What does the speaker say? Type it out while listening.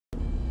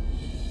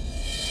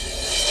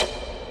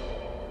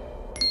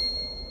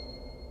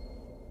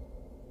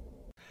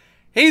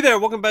Hey there,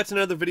 welcome back to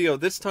another video.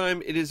 This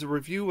time it is a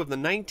review of the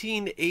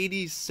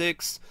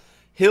 1986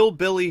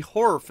 hillbilly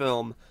horror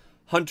film,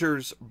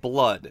 Hunter's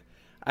Blood.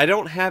 I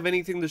don't have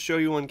anything to show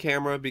you on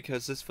camera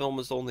because this film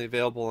is only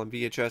available on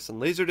VHS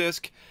and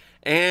Laserdisc,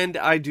 and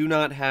I do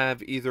not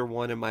have either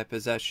one in my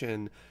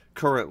possession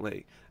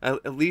currently.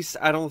 At least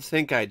I don't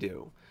think I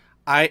do.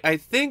 I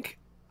think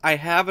I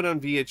have it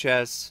on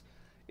VHS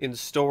in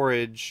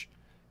storage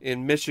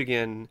in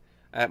Michigan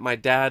at my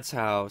dad's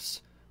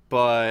house,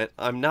 but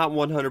I'm not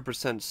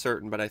 100%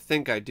 certain, but I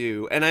think I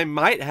do. And I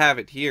might have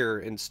it here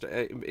in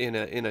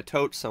a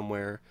tote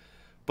somewhere,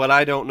 but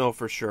I don't know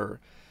for sure.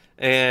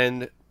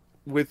 And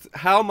with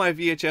how my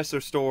VHS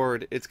are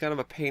stored, it's kind of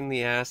a pain in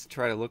the ass to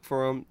try to look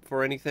for them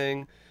for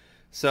anything.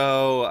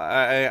 So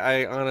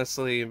I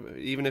honestly,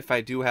 even if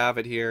I do have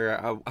it here,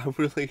 I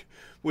really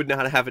would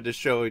not have it to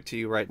show it to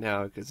you right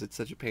now because it's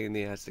such a pain in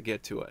the ass to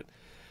get to it.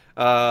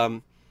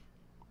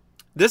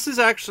 This is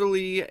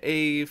actually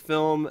a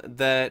film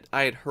that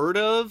I had heard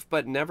of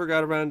but never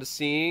got around to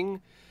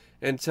seeing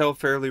until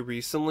fairly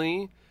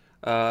recently.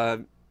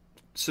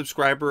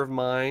 Subscriber of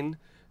mine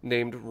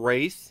named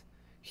Wraith,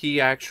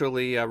 he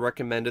actually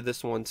recommended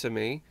this one to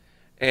me,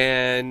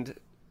 and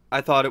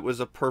I thought it was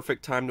a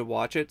perfect time to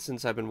watch it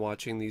since I've been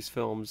watching these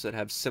films that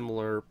have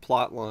similar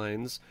plot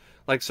lines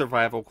like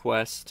Survival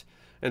Quest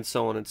and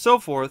so on and so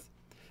forth.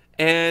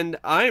 And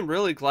I am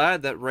really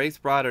glad that Wraith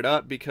brought it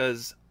up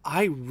because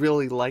I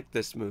really like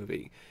this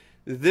movie.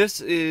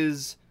 This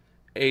is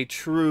a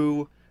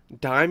true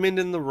diamond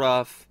in the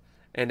rough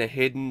and a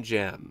hidden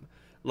gem.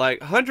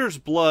 Like, Hunter's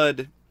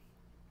Blood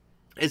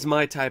is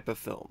my type of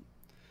film.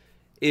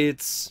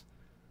 It's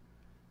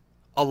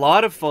a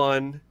lot of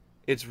fun.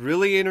 It's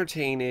really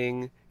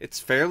entertaining. It's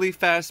fairly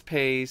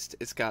fast-paced.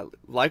 It's got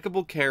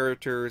likable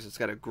characters. It's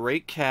got a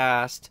great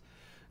cast.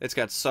 It's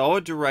got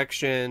solid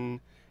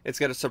direction. It's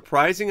got a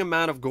surprising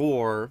amount of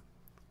gore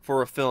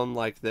for a film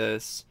like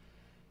this.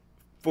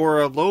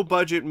 For a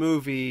low-budget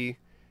movie,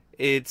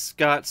 it's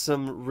got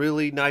some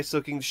really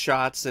nice-looking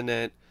shots in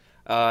it,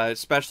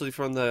 especially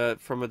from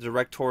a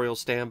directorial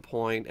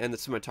standpoint and the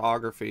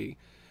cinematography.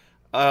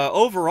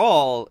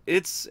 Overall,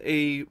 it's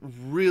a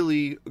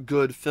really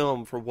good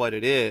film for what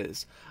it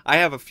is. I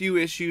have a few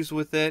issues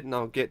with it, and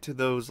I'll get to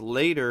those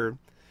later,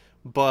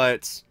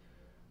 but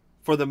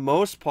for the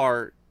most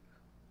part,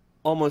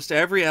 almost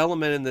every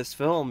element in this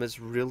film is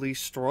really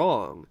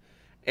strong.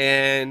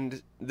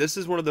 And this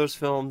is one of those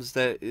films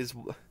that is...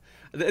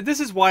 This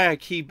is why I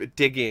keep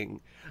digging.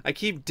 I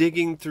keep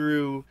digging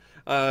through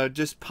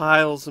just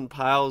piles and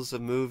piles of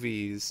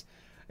movies,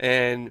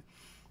 and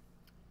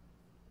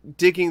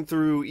digging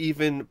through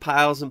even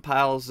piles and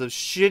piles of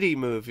shitty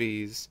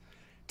movies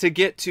to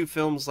get to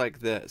films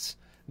like this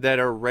that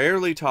are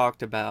rarely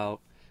talked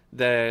about,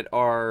 that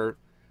are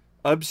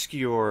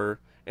obscure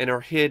and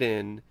are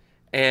hidden,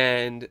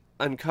 and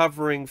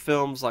uncovering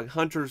films like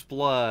Hunter's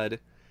Blood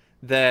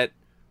that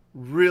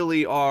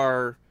really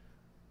are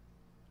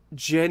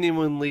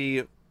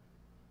genuinely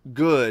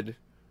good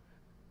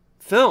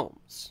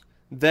films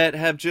that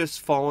have just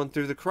fallen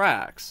through the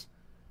cracks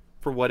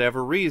for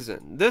whatever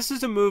reason. This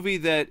is a movie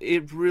that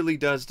it really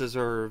does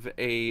deserve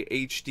a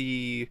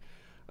HD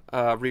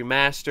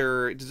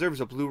remaster. It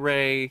deserves a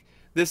Blu-ray.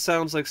 This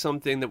sounds like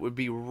something that would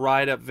be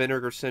right up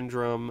Vinegar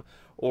Syndrome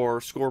or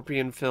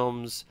Scorpion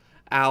Films'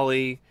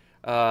 alley.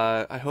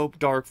 I hope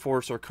Dark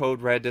Force or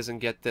Code Red doesn't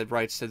get the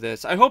rights to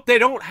this. I hope they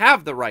don't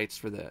have the rights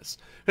for this,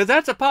 because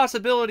that's a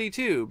possibility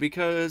too,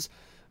 because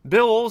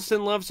Bill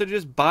Olsen loves to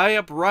just buy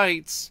up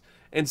rights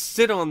and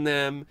sit on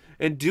them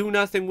and do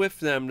nothing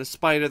with them to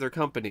spite other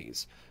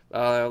companies,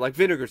 like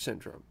Vinegar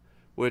Syndrome,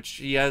 which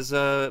he has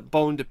a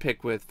bone to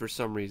pick with for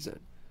some reason.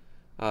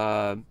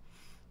 But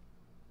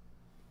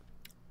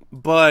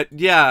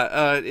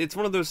yeah, it's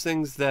one of those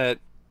things that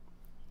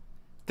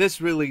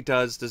this really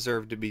does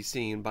deserve to be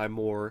seen by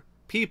more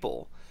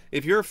people.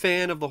 If you're a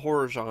fan of the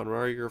horror genre,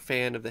 or you're a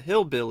fan of the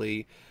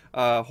hillbilly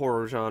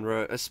horror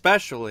genre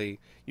especially,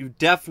 you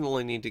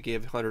definitely need to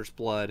give Hunter's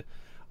Blood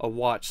a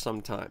watch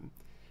sometime.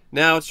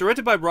 Now, it's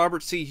directed by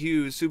Robert C.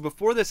 Hughes, who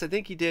before this, I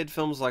think he did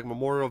films like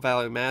Memorial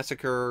Valley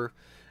Massacre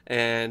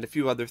and a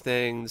few other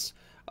things.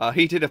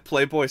 He did a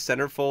Playboy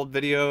Centerfold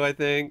video, I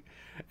think.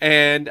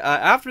 And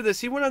after this,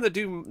 he went on to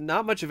do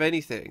not much of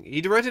anything.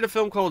 He directed a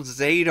film called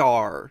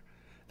Zadar,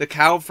 The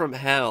Cow from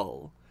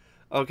Hell.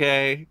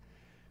 Okay?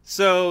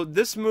 So,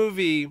 this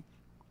movie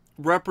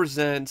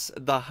represents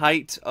the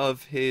height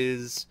of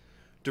his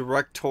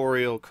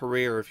directorial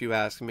career, if you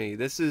ask me.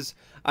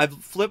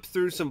 I've flipped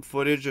through some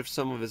footage of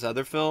some of his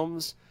other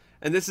films,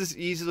 and this is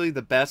easily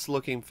the best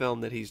looking film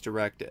that he's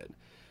directed.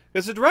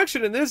 Because the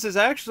direction in this is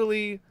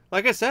actually,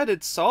 like I said,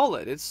 it's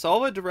solid. It's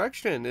solid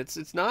direction.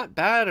 It's not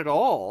bad at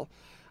all.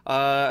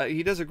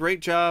 He does a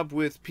great job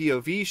with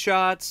POV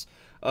shots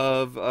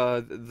of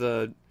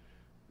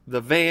the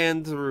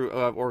van through,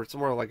 or it's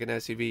more like an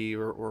SUV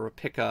or a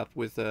pickup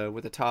with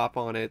a top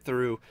on it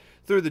through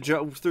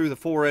the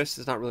forest.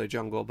 It's not really a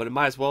jungle, but it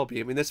might as well be.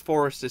 I mean, this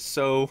forest is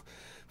so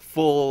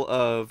full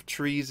of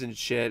trees and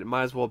shit. It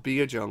might as well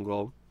be a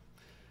jungle.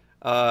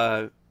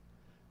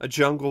 a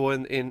jungle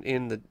in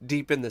the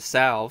deep in the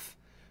south.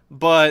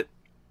 But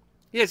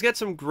yeah, it's got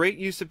some great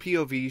use of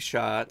POV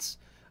shots,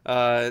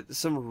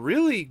 some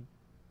really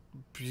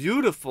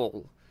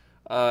beautiful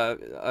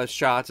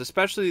shots,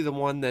 especially the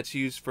one that's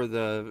used for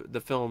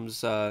the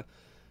film's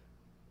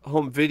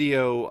home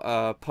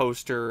video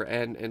poster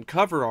and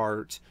cover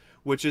art,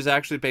 which is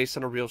actually based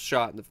on a real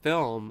shot in the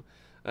film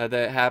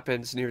that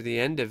happens near the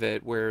end of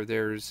it, where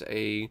there's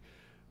the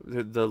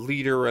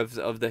leader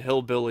of the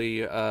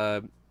hillbilly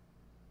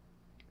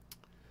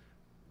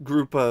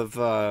group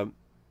of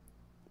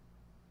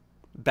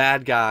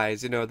bad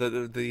guys,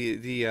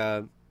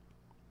 the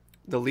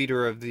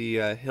leader of the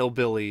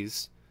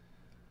hillbillies,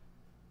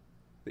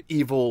 the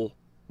evil,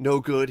 no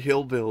good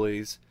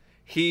hillbillies.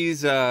 He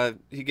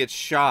gets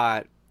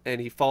shot and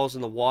he falls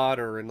in the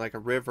water in like a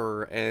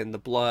river, and the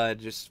blood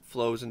just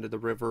flows into the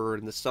river,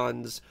 and the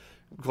sun's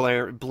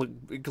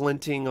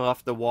glinting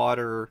off the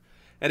water,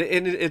 and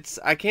it's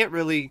I can't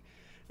really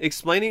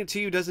explaining it to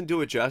you doesn't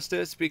do it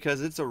justice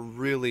because it's a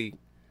really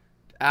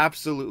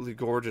absolutely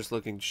gorgeous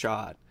looking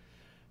shot.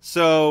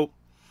 So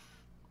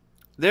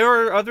there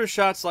are other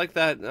shots like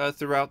that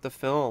throughout the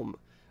film.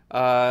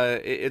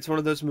 It's one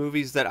of those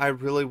movies that I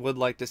really would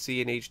like to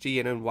see in HD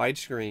and in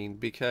widescreen,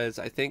 because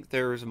I think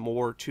there's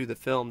more to the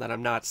film that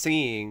I'm not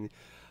seeing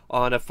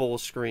on a full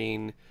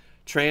screen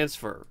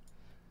transfer.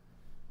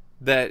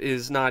 That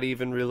is not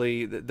even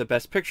really the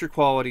best picture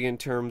quality in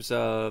terms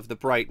of the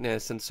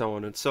brightness and so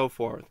on and so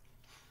forth.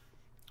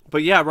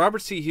 But yeah,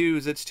 Robert C.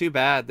 Hughes, it's too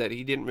bad that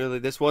he didn't really,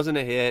 this wasn't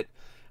a hit,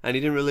 and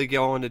he didn't really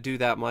go on to do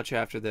that much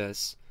after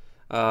this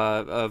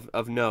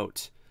of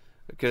note.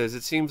 Because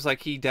it seems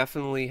like he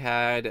definitely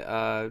had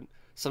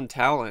some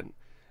talent,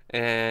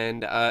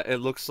 and it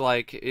looks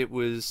like it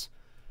was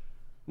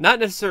not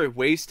necessarily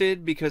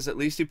wasted, because at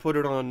least he put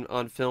it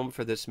on film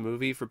for this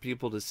movie for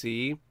people to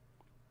see,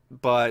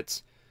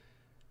 but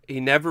he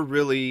never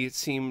really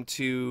seemed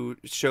to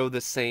show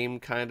the same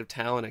kind of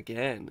talent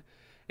again.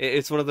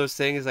 It's one of those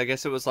things, I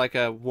guess it was like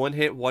a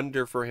one-hit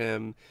wonder for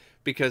him,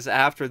 because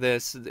after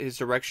this, his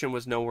direction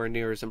was nowhere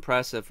near as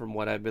impressive from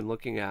what I've been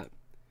looking at.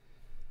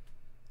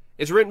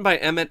 It's written by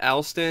Emmett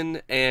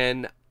Alston,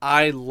 and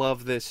I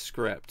love this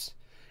script.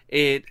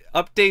 It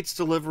updates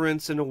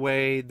Deliverance in a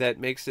way that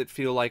makes it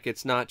feel like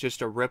it's not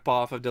just a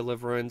rip-off of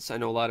Deliverance. I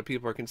know a lot of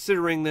people are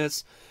considering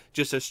this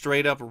just a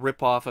straight-up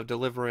rip-off of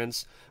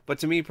Deliverance, but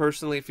to me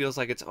personally, it feels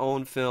like its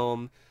own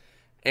film.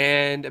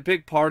 And a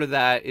big part of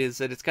that is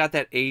that it's got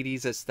that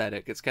 80s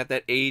aesthetic. It's got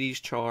that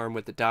 80s charm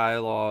with the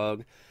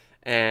dialogue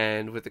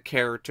and with the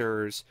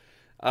characters.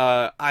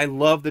 I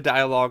love the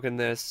dialogue in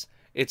this.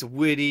 It's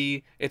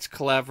witty, it's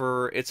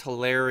clever, it's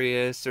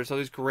hilarious. There's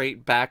always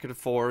great back and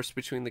forth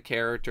between the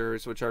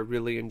characters, which I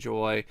really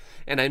enjoy.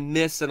 And I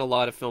miss in a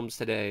lot of films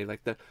today,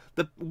 like the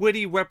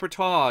witty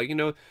repertoire,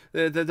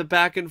 the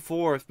back and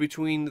forth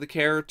between the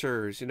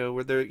characters,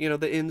 where they're,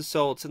 the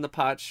insults and the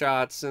pot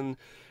shots and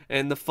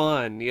the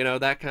fun,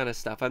 that kind of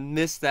stuff. I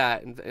miss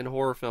that in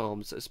horror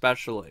films,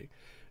 especially.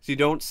 So you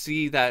don't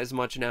see that as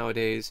much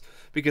nowadays,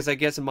 because I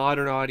guess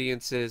modern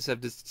audiences have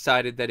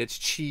decided that it's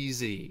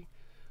cheesy.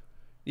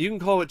 You can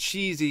call it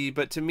cheesy,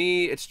 but to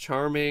me, it's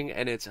charming,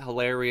 and it's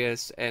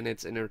hilarious, and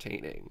it's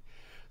entertaining.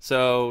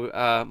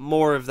 So,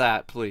 more of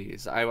that,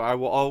 please. I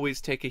will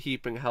always take a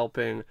heaping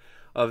helping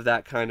of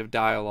that kind of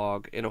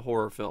dialogue in a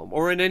horror film,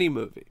 or in any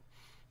movie.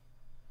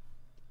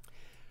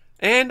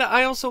 And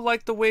I also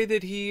like the way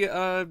that he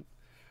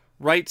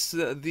writes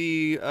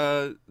the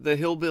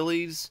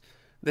hillbillies.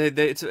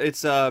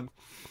 It's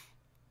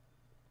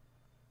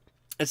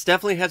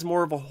definitely has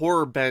more of a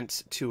horror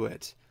bent to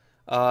it.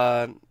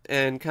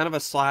 And kind of a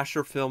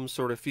slasher film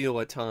sort of feel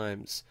at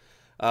times,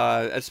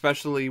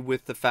 especially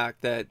with the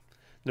fact that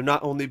they're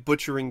not only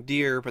butchering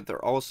deer, but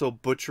they're also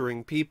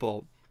butchering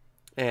people,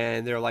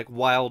 and they're like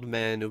wild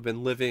men who've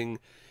been living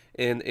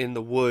in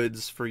the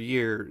woods for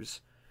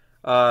years.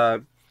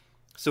 So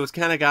it's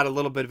kind of got a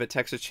little bit of a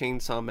Texas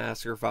Chainsaw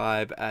Massacre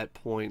vibe at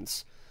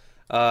points,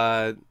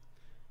 but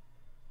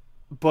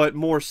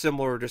more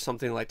similar to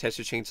something like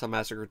Texas Chainsaw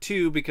Massacre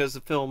 2, because the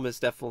film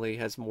definitely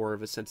has more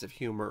of a sense of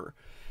humor.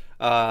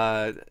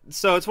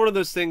 So it's one of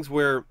those things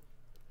where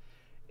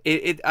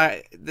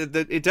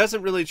it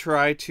doesn't really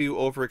try to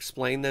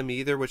over-explain them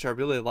either, which I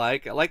really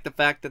like. I like the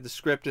fact that the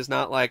script is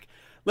not like,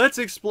 let's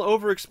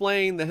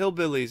over-explain the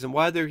hillbillies and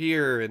why they're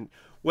here and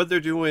what they're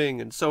doing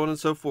and so on and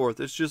so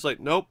forth. It's just like,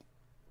 nope,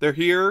 they're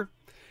here,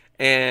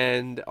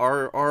 and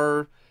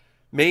our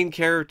main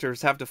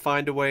characters have to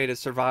find a way to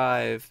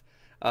survive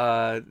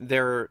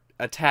their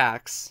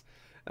attacks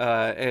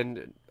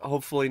and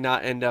hopefully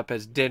not end up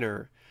as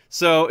dinner.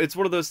 So it's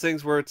one of those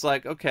things where it's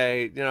like,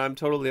 okay, I'm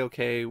totally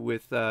okay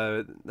with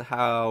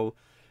how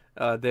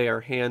they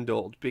are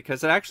handled,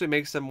 because it actually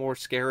makes them more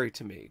scary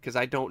to me, because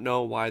I don't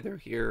know why they're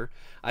here.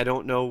 I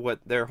don't know what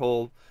their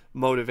whole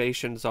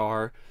motivations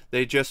are.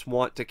 They just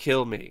want to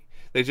kill me.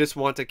 They just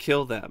want to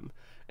kill them.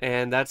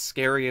 And that's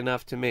scary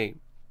enough to me.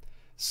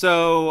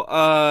 So,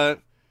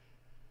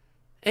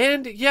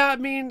 and yeah, I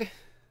mean,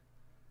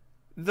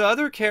 the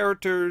other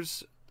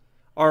characters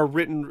are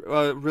written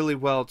really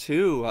well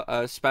too,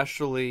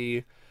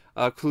 especially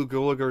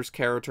Gulager's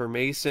character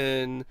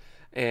Mason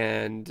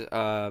and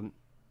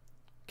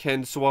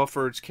Ken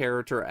Swofford's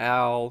character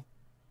Al,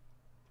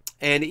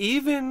 and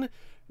even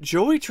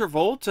Joey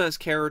Travolta's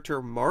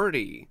character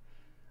Marty.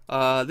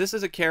 This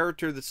is a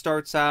character that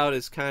starts out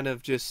as kind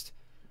of just,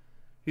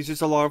 he's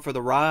just along for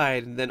the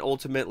ride, and then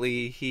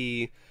ultimately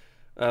he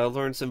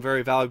learns some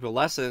very valuable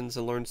lessons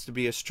and learns to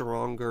be a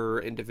stronger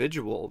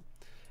individual.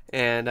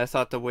 And I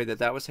thought the way that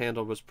that was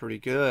handled was pretty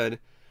good.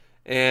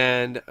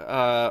 And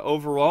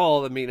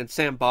overall, I mean, and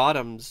Sam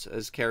Bottoms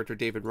as character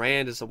David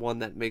Rand is the one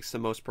that makes the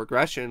most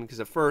progression, because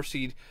at first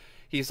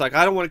he's like,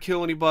 I don't want to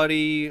kill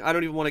anybody, I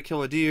don't even want to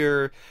kill a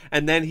deer,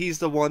 and then he's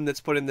the one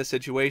that's put in the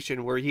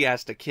situation where he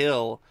has to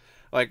kill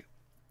like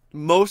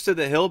most of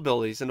the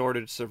hillbillies in order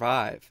to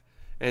survive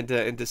and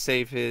to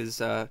save his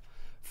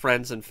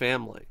friends and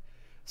family.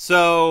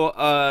 So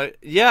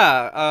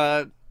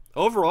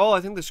overall, I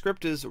think the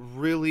script is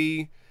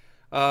really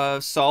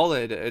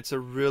solid. It's a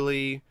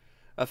really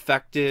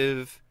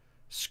effective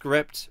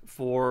script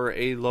for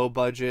a low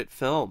budget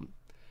film.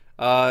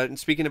 And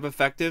speaking of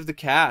effective, the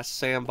cast: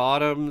 Sam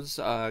Bottoms,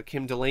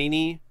 Kim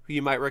Delaney, who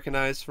you might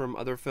recognize from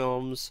other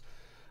films.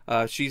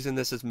 She's in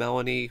this as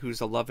Melanie,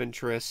 who's a love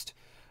interest.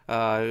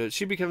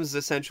 She becomes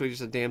essentially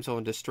just a damsel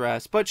in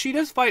distress, but she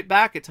does fight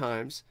back at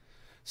times.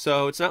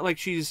 So it's not like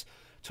she's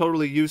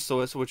totally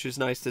useless, which is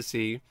nice to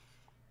see.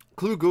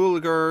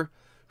 Gulager,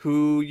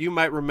 who you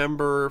might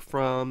remember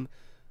from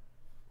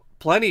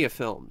plenty of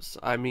films.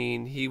 I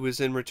mean, he was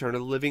in Return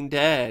of the Living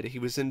Dead. He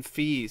was in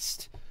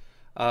Feast.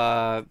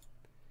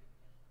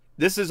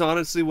 This is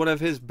honestly one of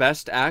his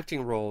best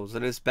acting roles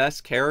and his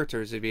best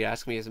characters, if you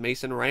ask me, as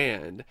Mason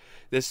Rand.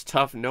 This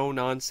tough,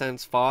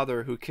 no-nonsense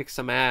father who kicks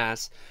some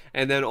ass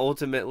and then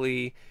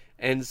ultimately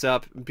ends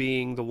up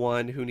being the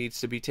one who needs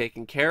to be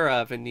taken care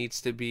of and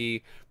needs to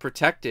be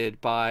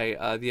protected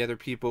by the other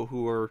people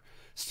who are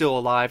still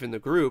alive in the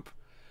group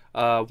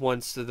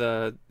once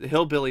the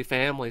hillbilly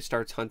family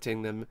starts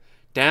hunting them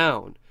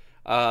down.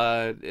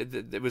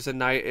 It was a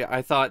night.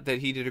 I thought that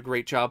he did a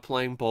great job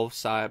playing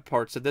both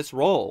parts of this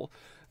role: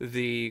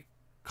 the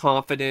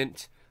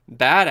confident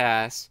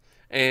badass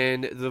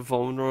and the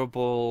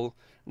vulnerable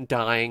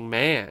dying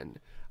man.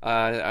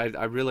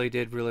 I really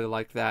did really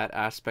like that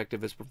aspect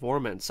of his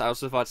performance. I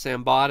also thought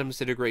Sam Bottoms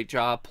did a great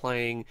job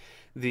playing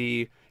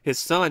his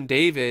son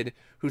David,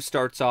 who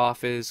starts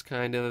off as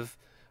kind of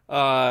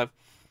not,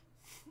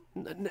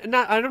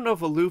 I don't know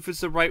if aloof is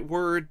the right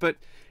word, but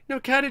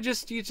kind of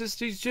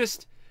he's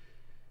just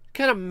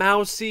kind of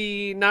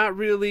mousy, not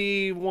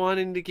really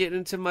wanting to get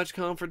into much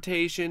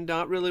confrontation,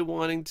 not really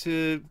wanting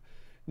to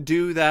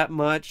do that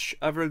much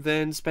other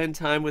than spend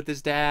time with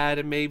his dad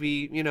and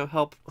maybe,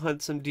 help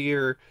hunt some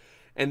deer.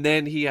 And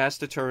then he has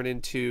to turn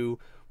into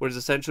what is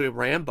essentially a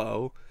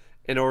Rambo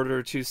in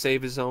order to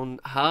save his own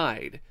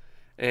hide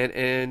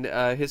and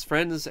his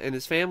friends and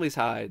his family's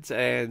hides.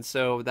 And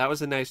so that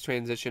was a nice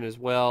transition as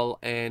well,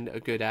 and a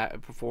good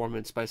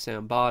performance by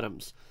Sam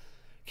Bottoms.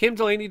 Kim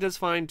Delaney does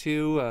fine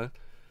too.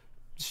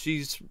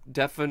 She's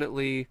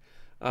definitely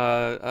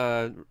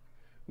gorgeous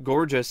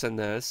in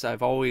this.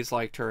 I've always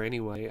liked her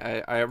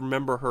anyway. I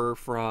remember her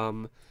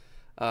from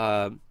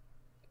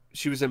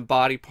she was in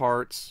Body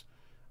Parts.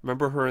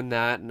 Remember her in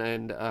that,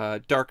 and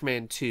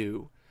Darkman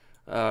 2,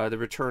 The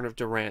Return of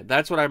Durant.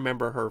 That's what I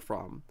remember her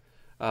from.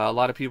 A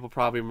lot of people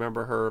probably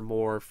remember her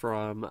more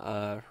from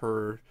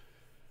her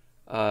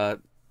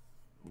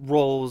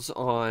roles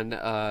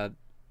on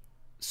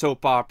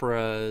soap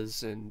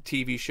operas and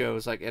TV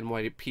shows like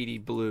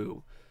NYPD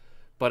Blue.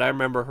 But I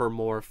remember her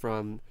more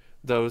from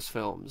those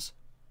films.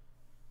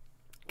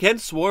 Ken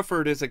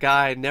Swofford is a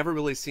guy I'd never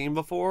really seen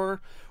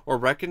before or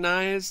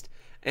recognized,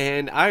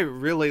 and I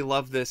really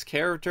love this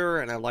character,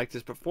 and I liked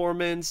his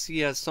performance. He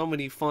has so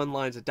many fun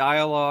lines of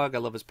dialogue. I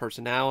love his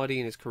personality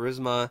and his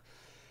charisma.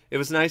 It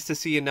was nice to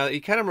see another. He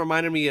kind of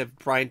reminded me of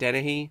Brian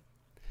Dennehy,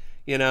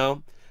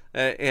 and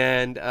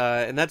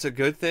that's a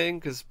good thing,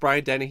 because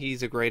Brian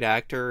Dennehy's a great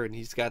actor, and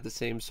he's got the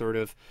same sort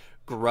of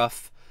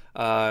gruff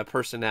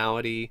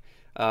personality.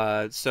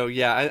 So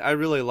yeah, I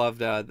really loved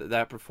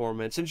that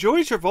performance. And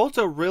Joey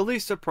Travolta really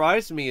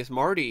surprised me as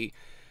Marty.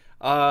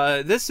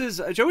 Joey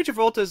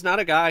Travolta is not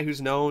a guy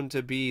who's known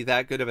to be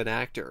that good of an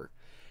actor,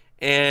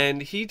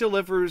 and he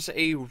delivers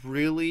a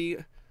really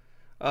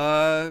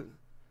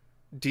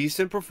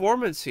decent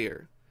performance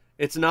here.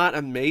 It's not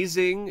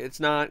amazing, it's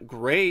not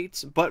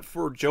great, but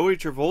for Joey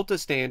Travolta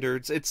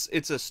standards,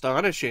 it's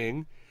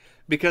astonishing,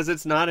 because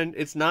it's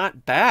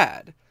not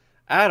bad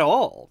at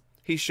all.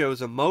 He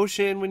shows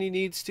emotion when he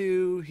needs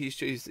to.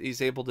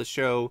 He's able to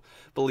show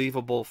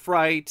believable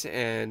fright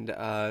and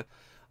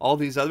all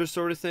these other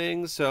sort of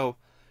things. So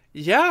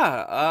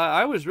yeah,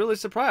 I was really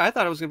surprised. I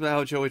thought it was gonna be,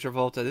 oh, Joey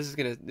Travolta,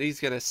 he's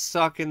gonna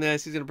suck in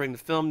this. He's gonna bring the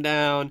film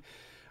down.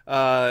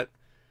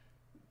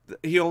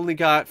 He only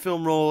got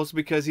film roles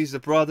because he's the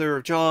brother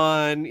of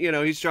John.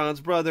 He's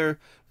John's brother.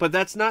 But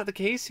that's not the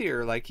case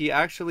here. Like, he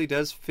actually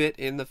does fit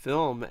in the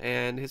film,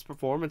 and his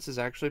performance is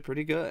actually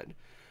pretty good.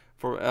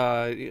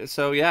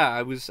 So yeah,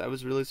 I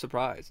was really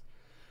surprised.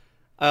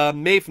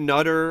 Mayf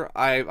Nutter,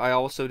 I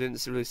also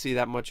didn't really see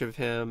that much of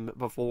him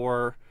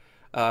before.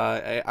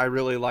 I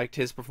really liked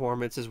his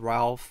performance as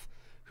Ralph,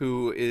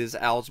 who is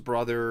Al's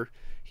brother.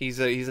 He's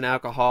an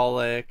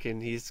alcoholic,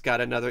 and he's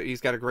got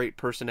a great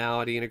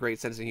personality and a great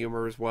sense of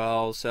humor as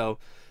well. So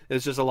it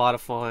was just a lot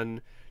of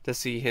fun to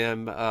see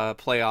him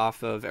play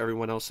off of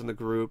everyone else in the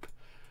group.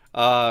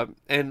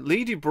 And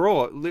Lee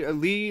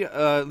DeBro,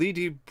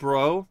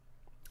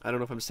 I don't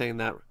know if I'm saying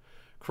that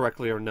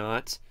correctly or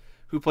not,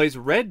 who plays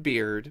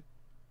Redbeard,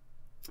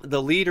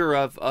 the leader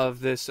of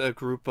this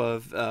group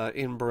of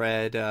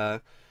inbred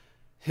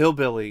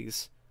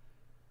hillbillies.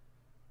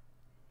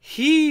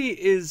 He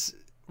is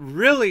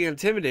really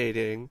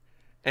intimidating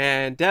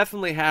and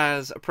definitely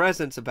has a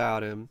presence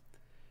about him.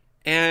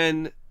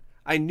 And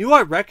I knew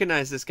I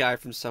recognized this guy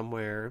from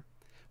somewhere,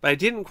 but I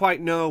didn't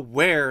quite know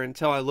where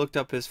until I looked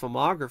up his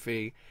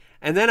filmography.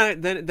 And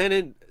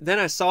then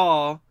I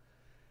saw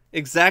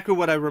exactly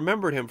what I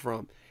remembered him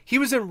from. He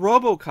was in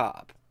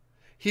RoboCop.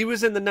 He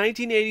was in the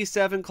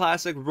 1987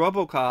 classic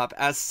RoboCop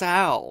as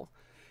Sal.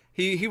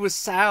 He was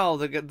Sal,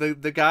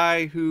 the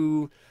guy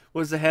who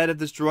was the head of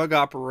this drug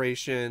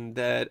operation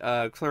that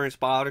Clarence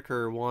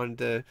Boddicker wanted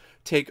to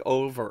take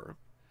over.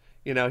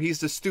 You know, he's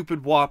the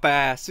stupid wop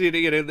ass. That's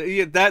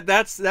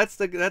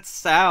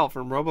Sal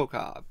from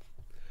RoboCop.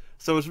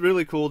 So it's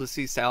really cool to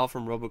see Sal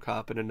from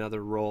RoboCop in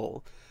another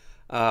role.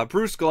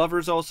 Bruce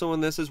Glover's also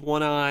in this as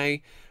One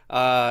Eye.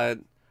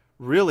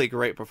 Really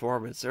great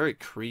performance. Very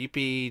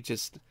creepy,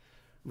 just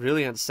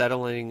really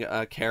unsettling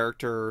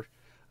character.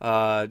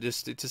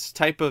 Just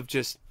type of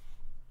just,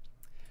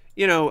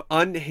 you know,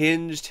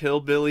 unhinged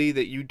hillbilly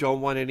that you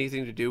don't want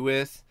anything to do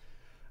with.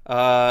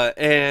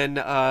 And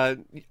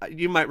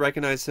you might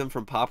recognize him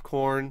from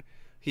Popcorn.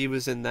 He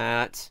was in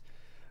that.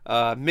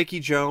 Mickey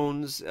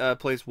Jones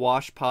plays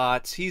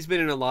Washpots. He's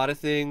been in a lot of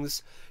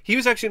things. He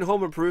was actually in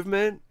Home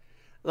Improvement.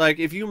 Like,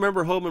 if you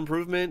remember Home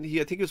Improvement, I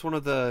think he was one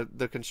of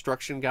the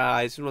construction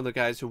guys, one of the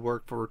guys who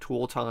worked for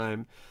Tool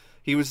Time.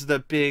 He was the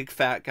big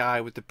fat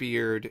guy with the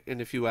beard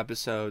in a few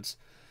episodes.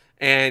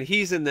 And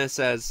he's in this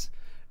as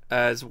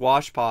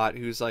Washpot,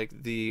 who's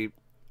like the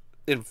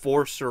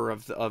enforcer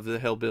of the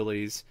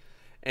hillbillies.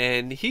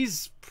 And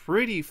he's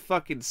pretty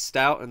fucking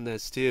stout in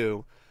this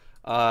too.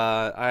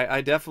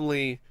 I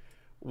definitely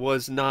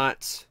was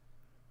not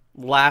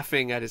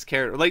laughing at his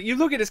character. Like, you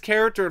look at his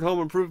character in Home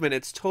Improvement,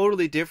 it's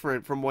totally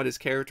different from what his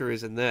character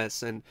is in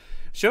this, and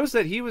shows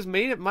that he was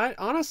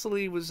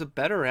honestly was a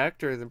better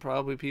actor than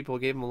probably people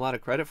gave him a lot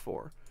of credit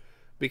for,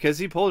 because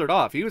he pulled it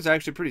off. He was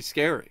actually pretty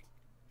scary,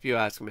 if you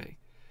ask me.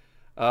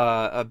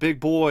 A big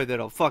boy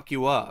that'll fuck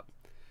you up.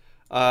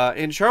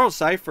 And Charles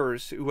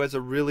Cyphers, who has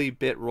a really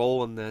bit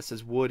role in this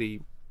as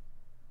Woody,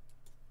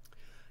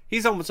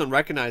 he's almost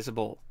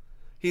unrecognizable.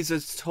 He's a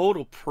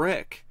total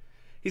prick.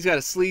 He's got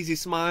a sleazy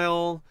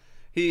smile.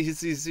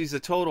 He's a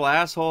total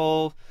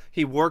asshole.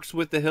 He works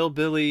with the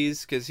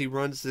hillbillies because he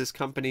runs this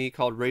company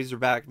called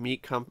Razorback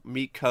Meat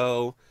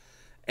Co.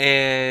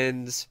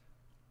 And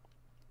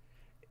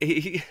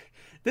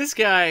this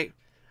guy,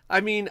 I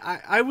mean,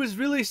 I was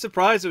really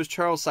surprised it was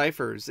Charles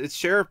Cyphers. It's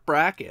Sheriff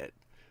Brackett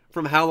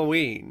from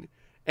Halloween,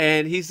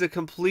 and he's a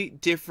completely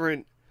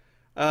different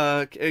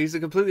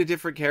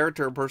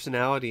character and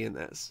personality in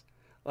this.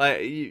 Like,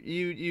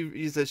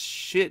 he's a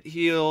shit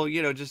heel,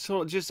 you know, just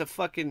a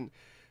fucking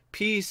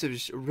piece of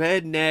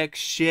redneck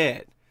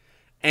shit.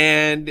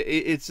 And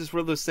it's just one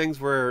of those things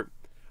where,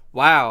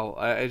 wow,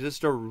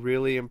 just a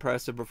really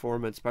impressive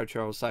performance by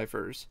Charles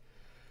Cyphers.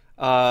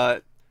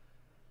 I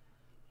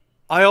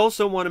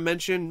also want to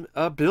mention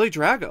Billy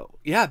Drago.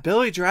 Yeah,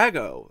 Billy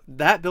Drago.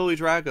 That Billy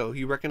Drago.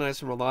 You recognize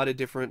from a lot of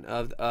different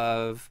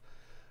a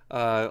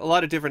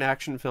lot of different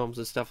action films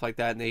and stuff like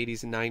that in the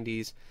 80s and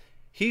 90s.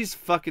 He's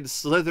fucking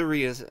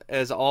slithery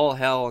as all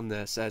hell in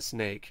this as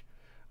Snake.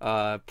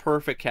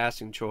 Perfect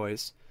casting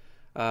choice.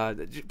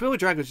 Billy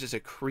Drago's just a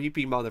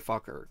creepy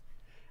motherfucker,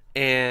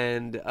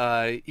 and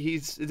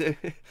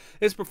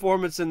his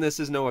performance in this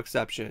is no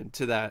exception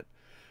to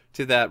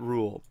that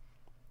rule.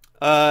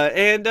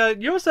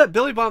 And you also have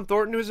Billy Bob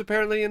Thornton, who's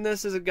apparently in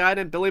this, as a guy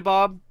named Billy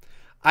Bob.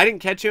 I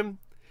didn't catch him,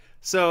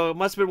 so it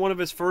must have been one of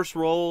his first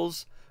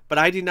roles, but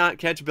I did not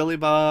catch Billy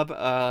Bob.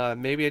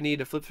 Maybe I need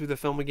to flip through the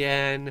film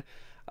again.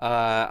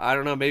 I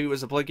don't know, maybe it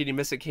was a blink and you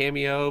miss a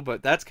cameo,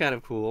 but that's kind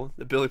of cool.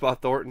 The Billy Bob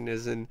Thornton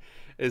is in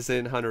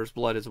Hunter's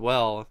Blood as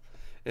well,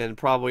 and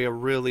probably a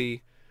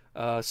really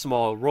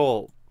small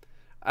role.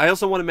 I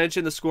also want to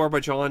mention the score by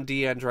John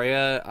D.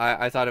 Andrea.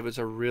 I thought it was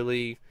a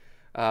really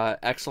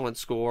excellent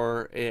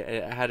score.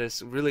 It had a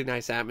really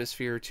nice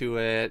atmosphere to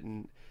it,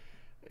 and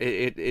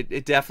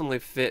it definitely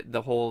fit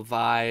the whole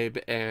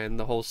vibe and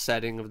the whole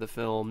setting of the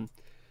film.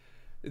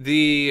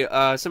 The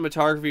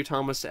cinematography,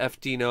 Thomas F.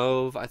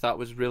 Denove, I thought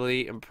was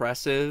really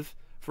impressive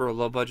for a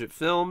low-budget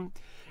film.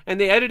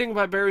 And the editing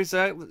by Barry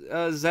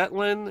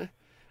Zetlin,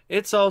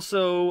 it's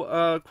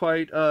also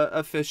quite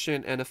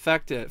efficient and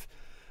effective.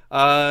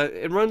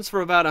 It runs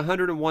for about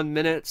 101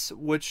 minutes,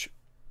 which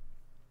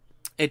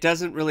it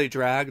doesn't really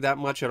drag that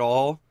much at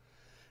all.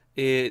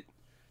 It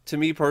to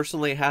me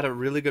personally, had a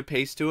really good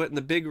pace to it. And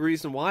the big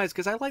reason why is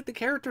because I like the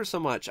characters so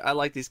much. I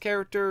like these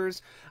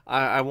characters.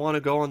 I want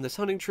to go on this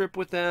hunting trip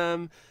with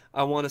them.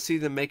 I want to see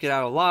them make it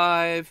out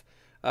alive.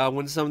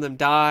 When some of them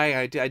die,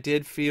 I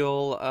did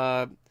feel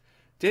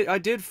I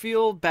did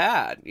feel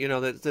bad. You know,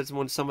 that's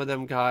when some of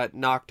them got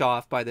knocked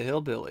off by the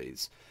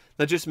hillbillies.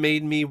 That just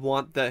made me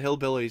want the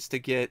hillbillies to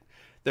get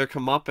their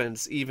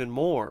comeuppance even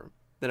more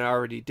than I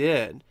already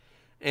did.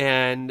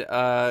 And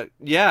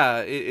yeah,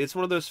 it's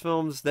one of those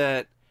films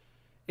that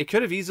it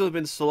could have easily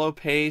been slow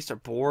paced or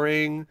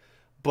boring,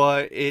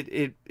 but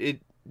it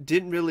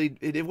didn't really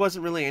it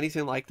wasn't really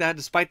anything like that.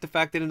 Despite the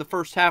fact that in the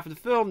first half of the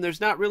film,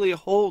 there's not really a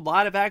whole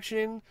lot of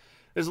action.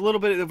 There's a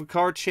little bit of a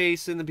car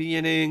chase in the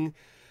beginning,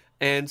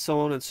 and so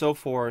on and so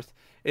forth.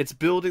 It's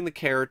building the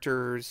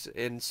characters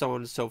and so on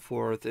and so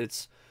forth.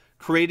 It's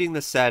creating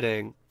the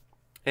setting,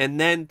 and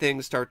then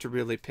things start to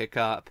really pick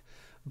up.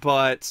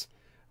 But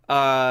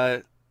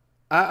I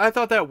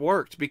thought that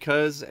worked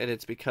and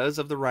it's because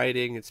of the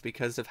writing. It's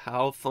because of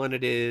how fun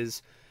it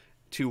is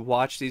to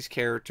watch these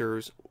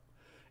characters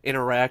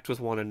interact with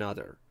one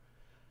another.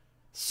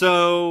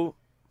 So,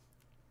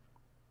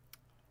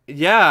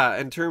 yeah,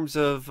 in terms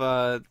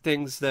of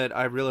things that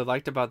I really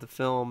liked about the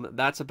film,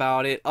 that's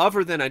about it.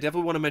 Other than I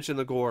definitely want to mention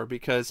the gore,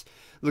 because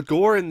the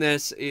gore in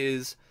this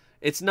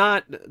it's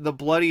not the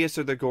bloodiest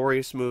or the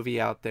goriest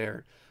movie out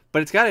there,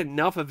 but it's got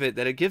enough of it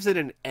that it gives it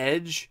an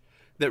edge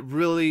that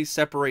really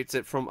separates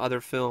it from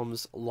other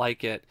films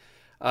like it.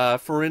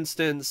 For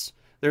instance,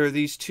 there are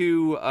these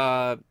two,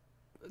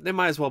 they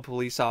might as well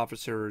police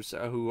officers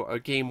who are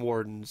game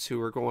wardens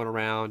who are going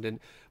around and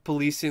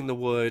policing the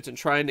woods and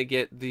trying to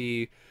get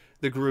the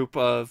group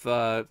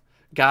of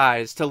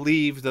guys to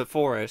leave the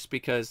forest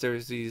because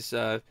there's these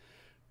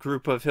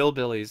group of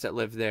hillbillies that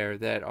live there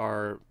that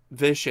are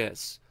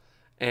vicious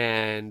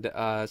and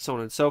so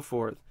on and so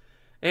forth.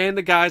 And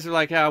the guys are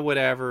like,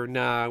 whatever.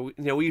 Nah,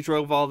 we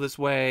drove all this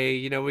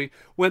way. We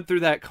went through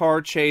that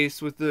car chase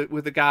with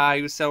the guy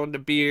who was selling the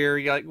beer.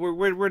 You're like,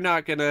 we're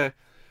not gonna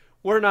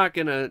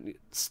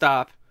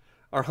stop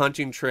our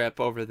hunting trip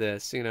over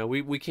this.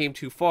 We came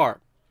too far.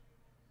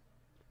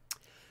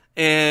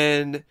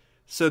 And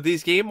so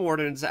these game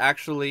wardens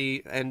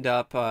actually end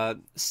up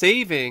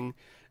saving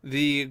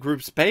the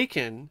group's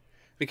bacon,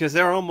 because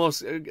they're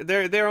almost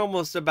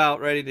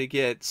about ready to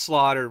get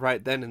slaughtered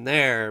right then and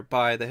there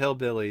by the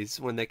hillbillies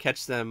when they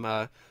catch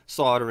them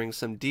slaughtering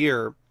some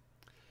deer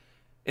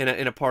in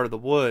a part of the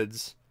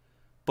woods.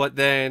 But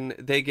then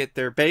they get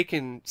their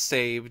bacon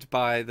saved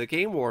by the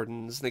game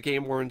wardens. And the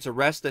game wardens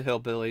arrest the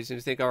hillbillies, and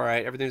you think, all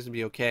right, everything's gonna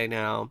be okay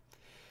now.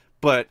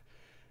 But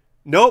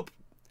nope.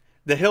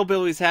 The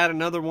hillbillies had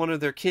another one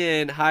of their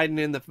kin hiding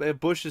in the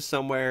bushes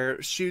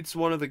somewhere, shoots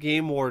one of the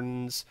game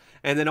wardens,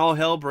 and then all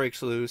hell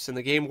breaks loose, and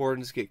the game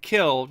wardens get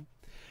killed.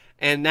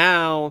 And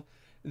now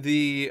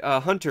the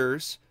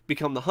hunters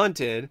become the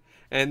hunted,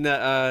 and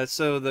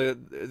so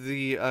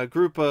the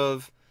group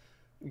of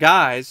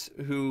guys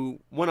who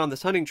went on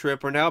this hunting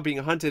trip are now being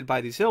hunted by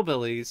these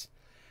hillbillies,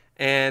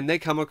 and they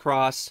come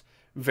across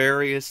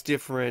various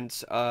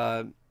different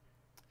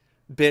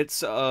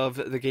bits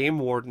of the game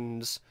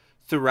wardens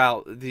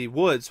throughout the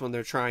woods when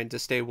they're trying to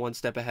stay one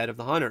step ahead of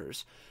the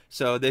hunters.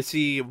 So they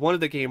see one of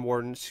the game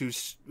wardens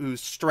who's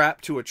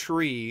strapped to a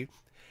tree,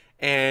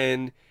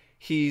 and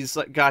he's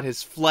like got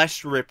his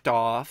flesh ripped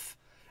off,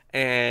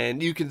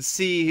 and you can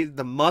see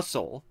the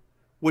muscle,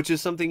 which is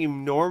something you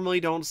normally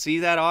don't see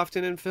that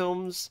often in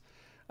films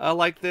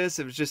like this.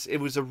 It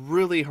was a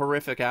really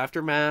horrific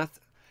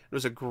aftermath. It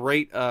was a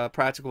great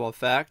practical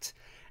effect.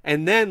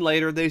 And then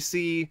later they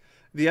see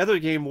the other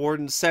game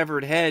warden's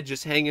severed head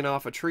just hanging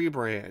off a tree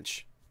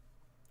branch,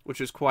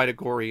 which is quite a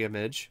gory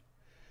image.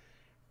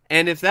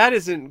 And if that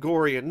isn't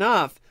gory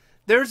enough,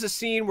 there's a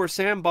scene where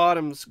Sam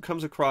Bottoms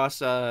comes across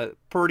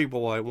Purdy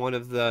Boy, one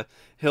of the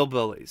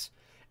hillbillies,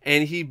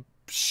 and he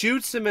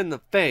shoots him in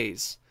the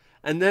face.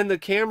 And then the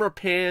camera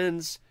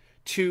pans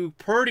to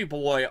Purdy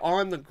Boy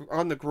on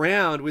the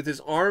ground with his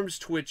arms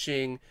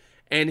twitching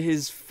and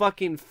his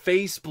fucking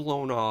face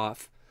blown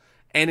off.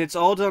 And it's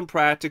all done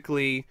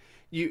practically.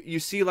 You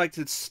see like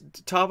the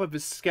top of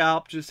his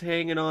scalp just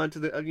hanging on to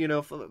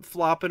the,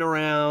 flopping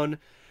around,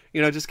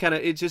 just kind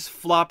of, it just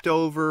flopped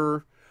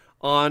over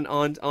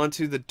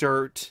onto the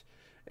dirt,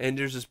 and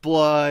there's just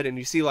blood, and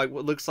you see like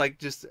what looks like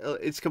just,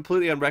 it's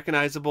completely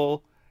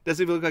unrecognizable.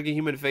 Doesn't even look like a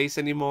human face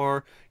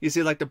anymore. You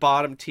see like the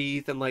bottom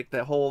teeth, and like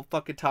the whole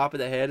fucking top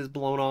of the head is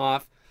blown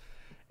off.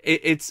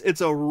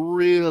 It's a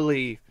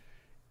really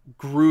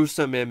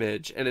gruesome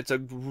image, and it's a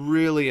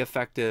really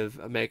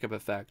effective makeup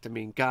effect. I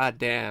mean,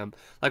 goddamn!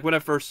 Like when I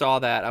first saw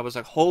that, I was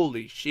like,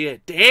 "Holy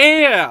shit,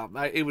 damn!"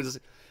 It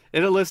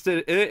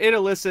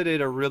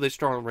elicited a really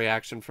strong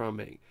reaction from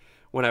me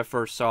when I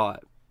first saw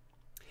it.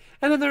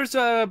 And then there's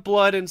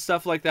blood and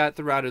stuff like that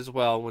throughout as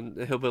well. When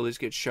the hillbillies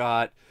get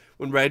shot,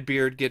 when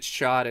Redbeard gets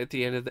shot at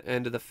the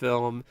end of the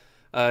film,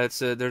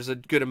 there's a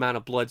good amount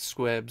of blood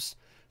squibs.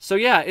 So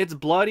yeah, it's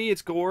bloody,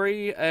 it's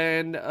gory,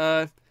 and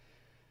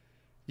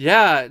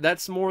Yeah,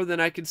 that's more than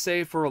I could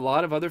say for a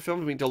lot of other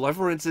films. I mean,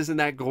 Deliverance isn't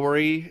that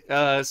gory,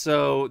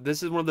 so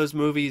this is one of those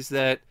movies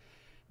that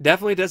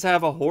definitely does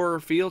have a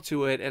horror feel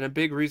to it, and a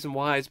big reason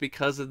why is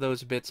because of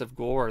those bits of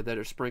gore that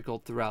are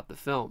sprinkled throughout the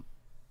film.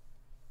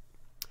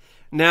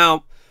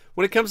 Now,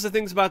 when it comes to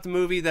things about the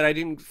movie that I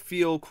didn't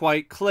feel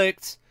quite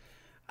clicked,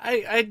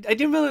 I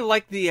didn't really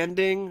like the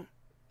ending.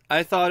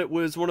 I thought it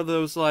was one of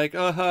those like,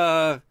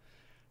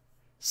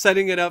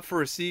 setting it up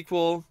for a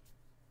sequel.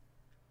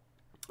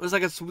 It was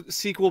like a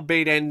sequel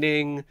bait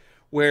ending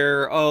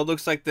where it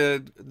looks like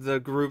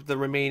the group, the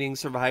remaining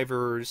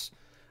survivors,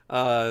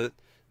 uh,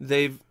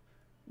 they've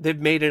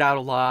made it out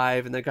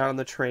alive and they got on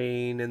the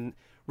train and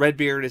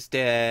Redbeard is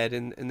dead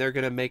and they're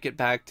gonna make it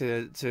back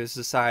to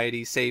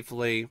society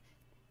safely.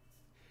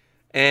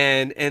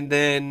 And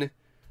then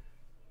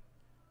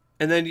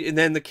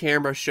the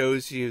camera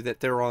shows you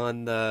that they're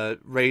on the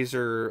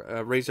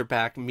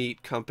Razorback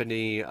Meat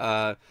Company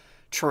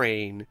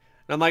train.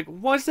 And I'm like,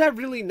 was that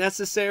really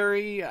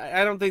necessary?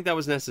 I don't think that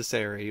was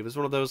necessary. It was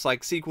one of those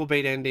like sequel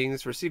bait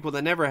endings for a sequel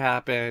that never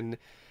happened,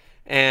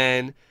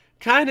 and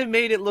kind of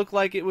made it look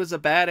like it was a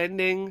bad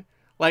ending.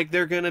 Like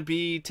they're gonna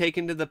be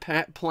taken to the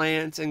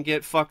plant and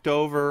get fucked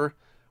over,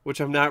 which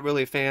I'm not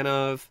really a fan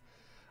of.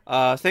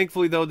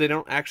 Thankfully, though, they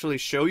don't actually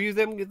show you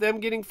them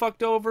getting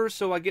fucked over,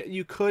 so I get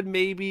you could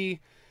maybe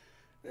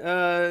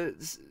uh,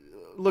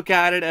 look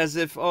at it as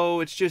if,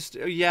 oh, it's just,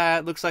 yeah,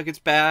 it looks like it's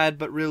bad,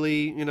 but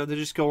really, they're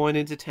just going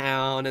into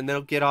town and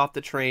they'll get off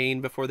the train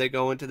before they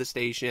go into the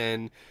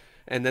station,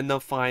 and then they'll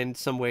find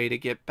some way to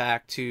get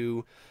back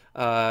to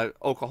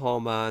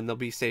Oklahoma and they'll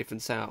be safe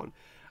and sound.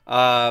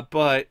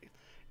 But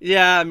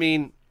yeah, I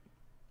mean,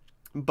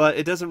 but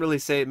it doesn't really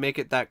make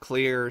it that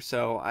clear,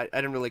 so I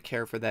didn't really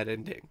care for that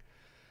ending.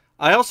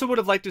 I also would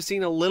have liked to have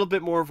seen a little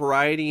bit more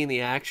variety in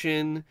the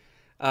action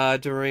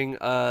during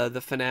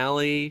the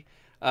finale.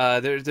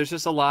 There's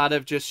just a lot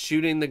of just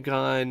shooting the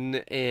gun,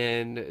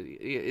 and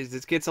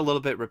it gets a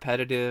little bit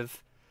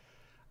repetitive.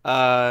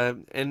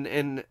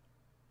 And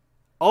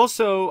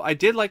also, I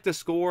did like the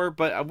score,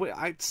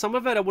 but some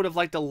of it I would have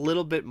liked a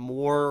little bit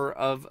more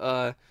of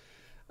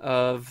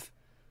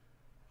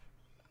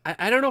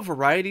I don't know if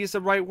variety is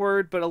the right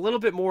word, but a little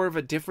bit more of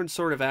a different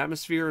sort of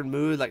atmosphere and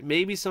mood. Like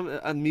maybe some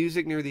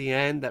music near the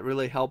end that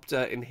really helped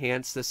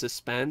enhance the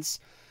suspense,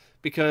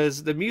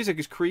 because the music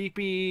is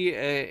creepy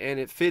and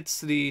it fits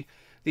the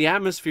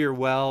atmosphere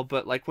well.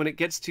 But like when it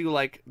gets to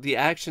like the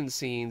action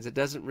scenes, it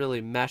doesn't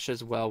really mesh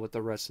as well with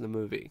the rest of the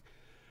movie.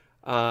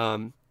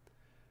 Kind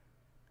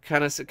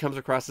of comes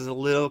across as a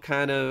little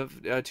kind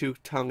of too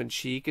tongue in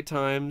cheek at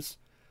times.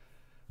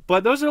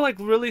 But those are like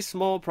really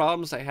small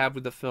problems I have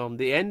with the film.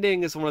 The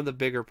ending is one of the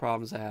bigger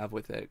problems I have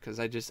with it,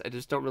 because I just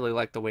don't really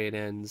like the way it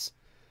ends.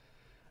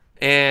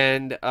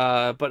 And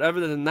but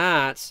other than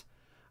that,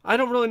 I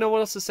don't really know what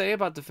else to say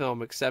about the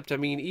film, except I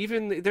mean,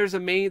 even there's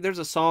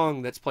a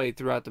song that's played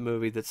throughout the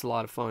movie that's a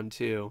lot of fun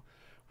too,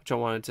 which I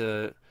wanted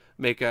to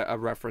make a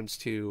reference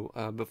to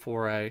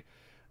before I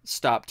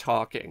stop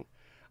talking.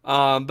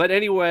 But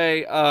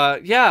anyway,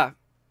 yeah,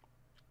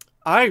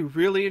 I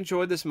really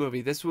enjoyed this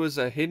movie. This was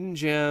a hidden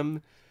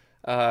gem.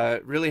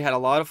 Really had a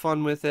lot of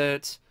fun with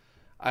it.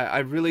 I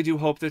really do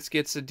hope this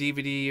gets a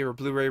DVD or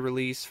Blu-ray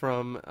release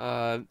from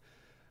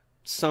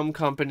some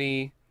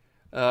company,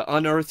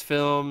 Unearthed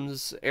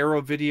Films,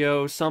 Arrow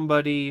Video,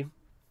 somebody.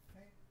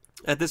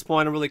 At this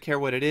point, I don't really care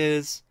what it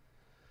is.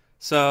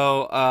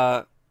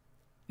 So,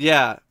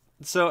 yeah.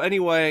 So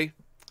anyway,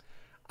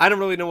 I don't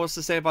really know what else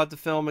to say about the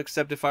film,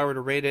 except if I were to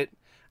rate it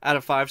out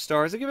of 5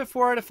 stars, I give it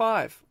 4 out of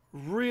 5.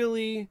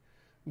 Really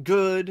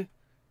good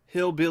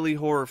hillbilly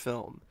horror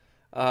film.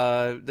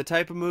 The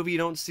type of movie you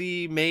don't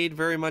see made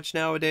very much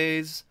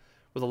nowadays,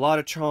 with a lot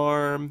of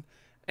charm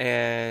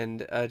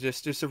and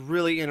just a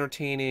really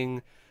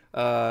entertaining,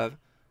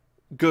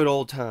 good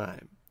old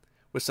time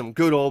with some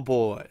good old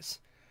boys.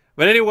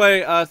 But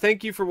anyway,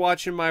 thank you for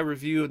watching my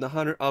review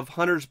of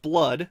Hunter's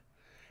Blood,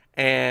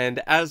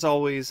 and as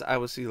always, I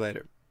will see you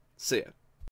later. See ya.